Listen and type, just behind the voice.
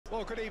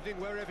Well, good evening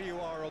wherever you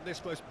are on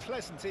this most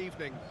pleasant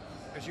evening.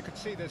 As you can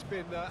see, there's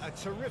been a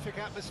terrific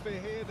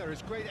atmosphere here. There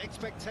is great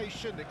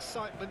expectation,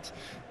 excitement,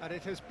 and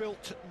it has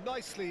built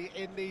nicely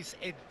in these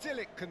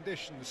idyllic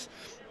conditions.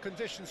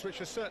 Conditions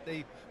which are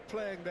certainly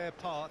playing their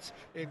part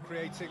in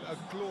creating a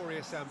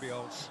glorious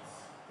ambience.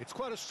 It's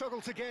quite a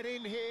struggle to get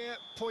in here,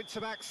 points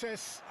of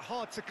access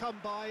hard to come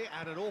by,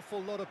 and an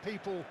awful lot of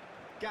people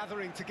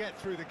gathering to get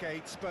through the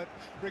gates, but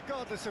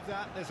regardless of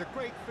that, there's a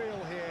great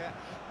feel here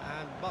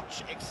and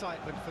much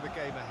excitement for the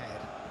game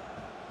ahead.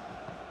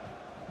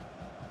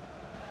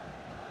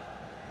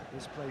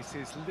 This place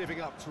is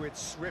living up to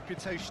its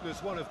reputation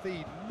as one of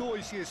the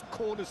noisiest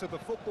corners of the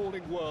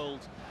footballing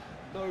world.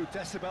 No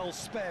decibels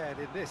spared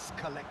in this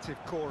collective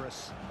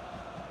chorus.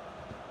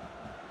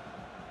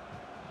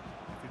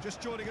 If you're just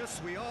joining us,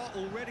 we are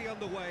already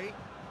underway.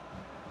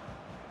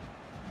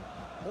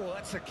 Oh,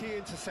 that's a key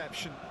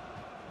interception.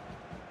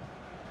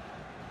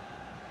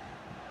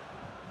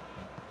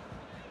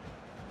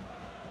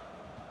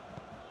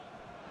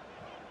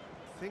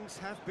 Things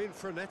have been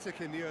frenetic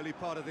in the early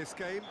part of this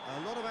game.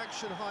 A lot of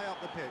action high up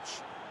the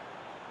pitch.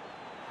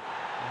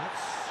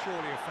 That's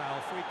surely a foul,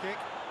 free kick.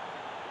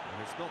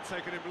 And it's not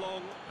taken him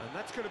long, and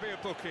that's going to be a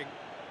booking.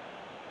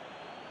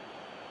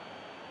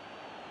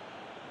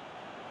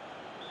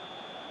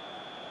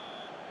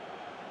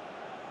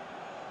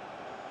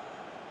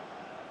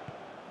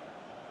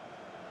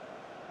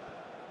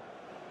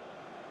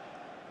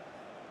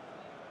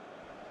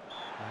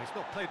 He's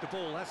not played the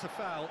ball, that's a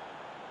foul.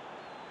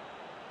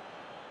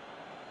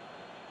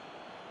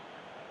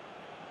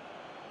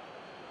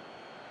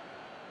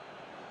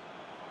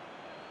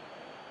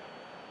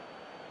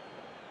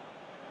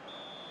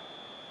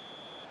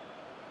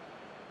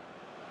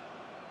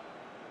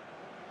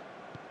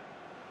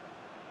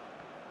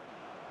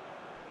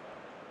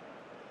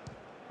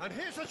 And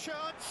here's a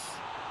chance.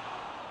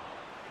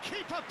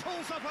 Keeper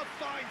pulls up a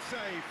fine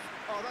save.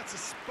 Oh, that's a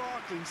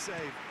sparkling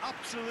save.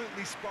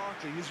 Absolutely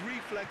sparkling. His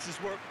reflexes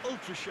were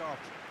ultra sharp.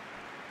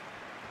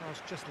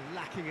 Pass just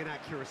lacking in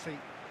accuracy.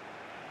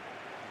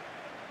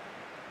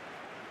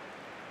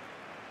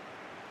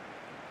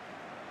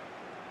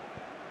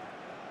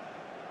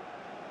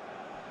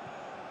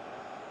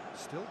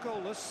 Still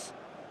goalless.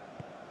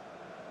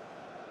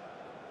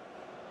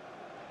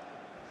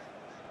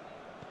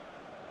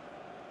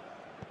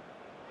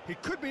 He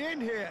could be in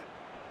here.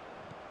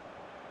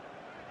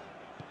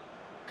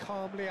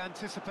 Calmly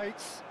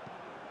anticipates.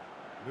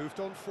 Moved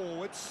on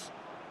forwards.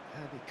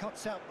 And he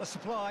cuts out the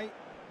supply.